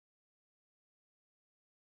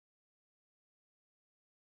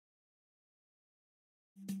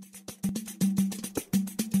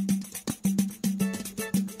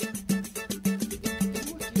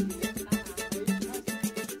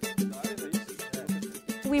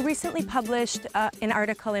We recently published an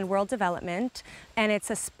article in World Development, and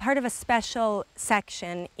it's part of a special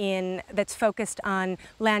section that's focused on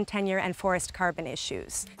land tenure and forest carbon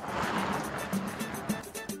issues.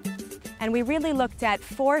 And we really looked at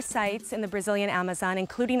 4 sites in the Brazilian Amazon,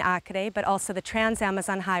 including Acre, but also the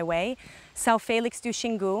Trans-Amazon Highway, São Félix do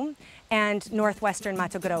Xingu, and northwestern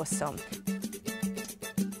Mato Grosso.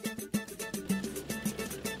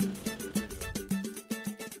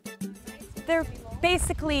 They're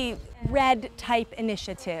basically REDD-type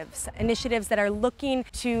initiatives that are looking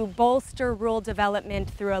to bolster rural development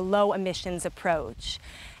through a low-emissions approach.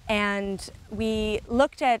 And we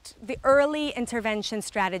looked at the early intervention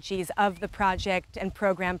strategies of the project and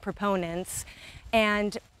program proponents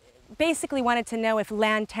and basically wanted to know if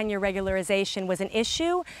land tenure regularization was an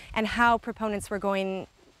issue and how proponents were going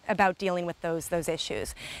about dealing with those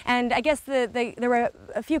issues. And I guess there were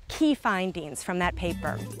a few key findings from that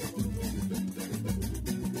paper.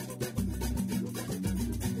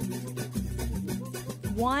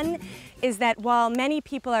 One is that while many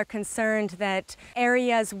people are concerned that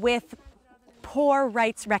areas with poor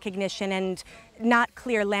rights recognition and not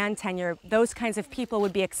clear land tenure, those kinds of people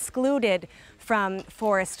would be excluded from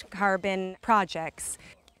forest carbon projects,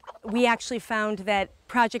 we actually found that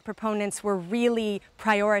project proponents were really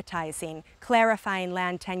prioritizing, clarifying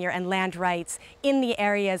land tenure and land rights in the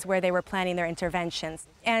areas where they were planning their interventions,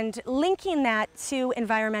 and linking that to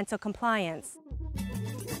environmental compliance.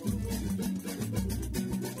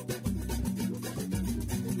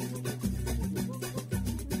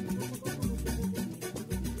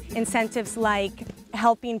 Incentives like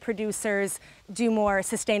helping producers do more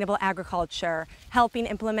sustainable agriculture, helping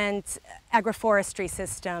implement agroforestry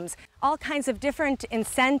systems, all kinds of different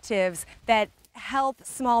incentives that help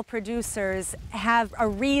small producers have a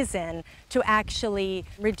reason to actually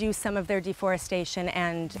reduce some of their deforestation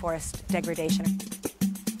and forest degradation.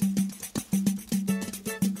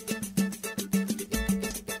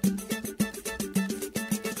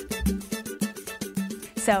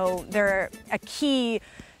 So they're a key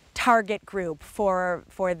target group for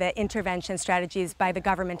the intervention strategies by the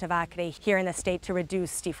government of Acre here in the state to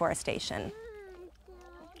reduce deforestation.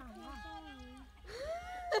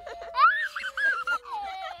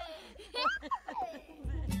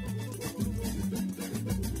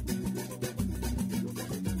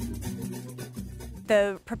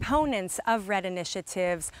 The proponents of REDD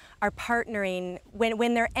initiatives are partnering,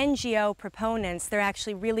 when they're NGO proponents, they're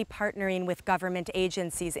actually really partnering with government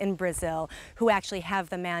agencies in Brazil who actually have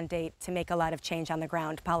the mandate to make a lot of change on the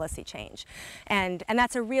ground, policy change. And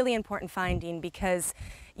that's a really important finding because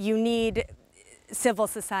you need civil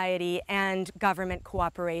society and government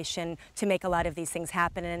cooperation to make a lot of these things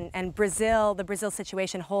happen. And the Brazil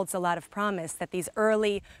situation holds a lot of promise that these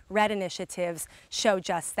early REDD initiatives show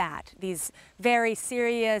just that, these very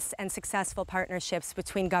serious and successful partnerships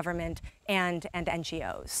between government and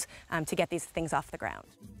NGOs to get these things off the ground.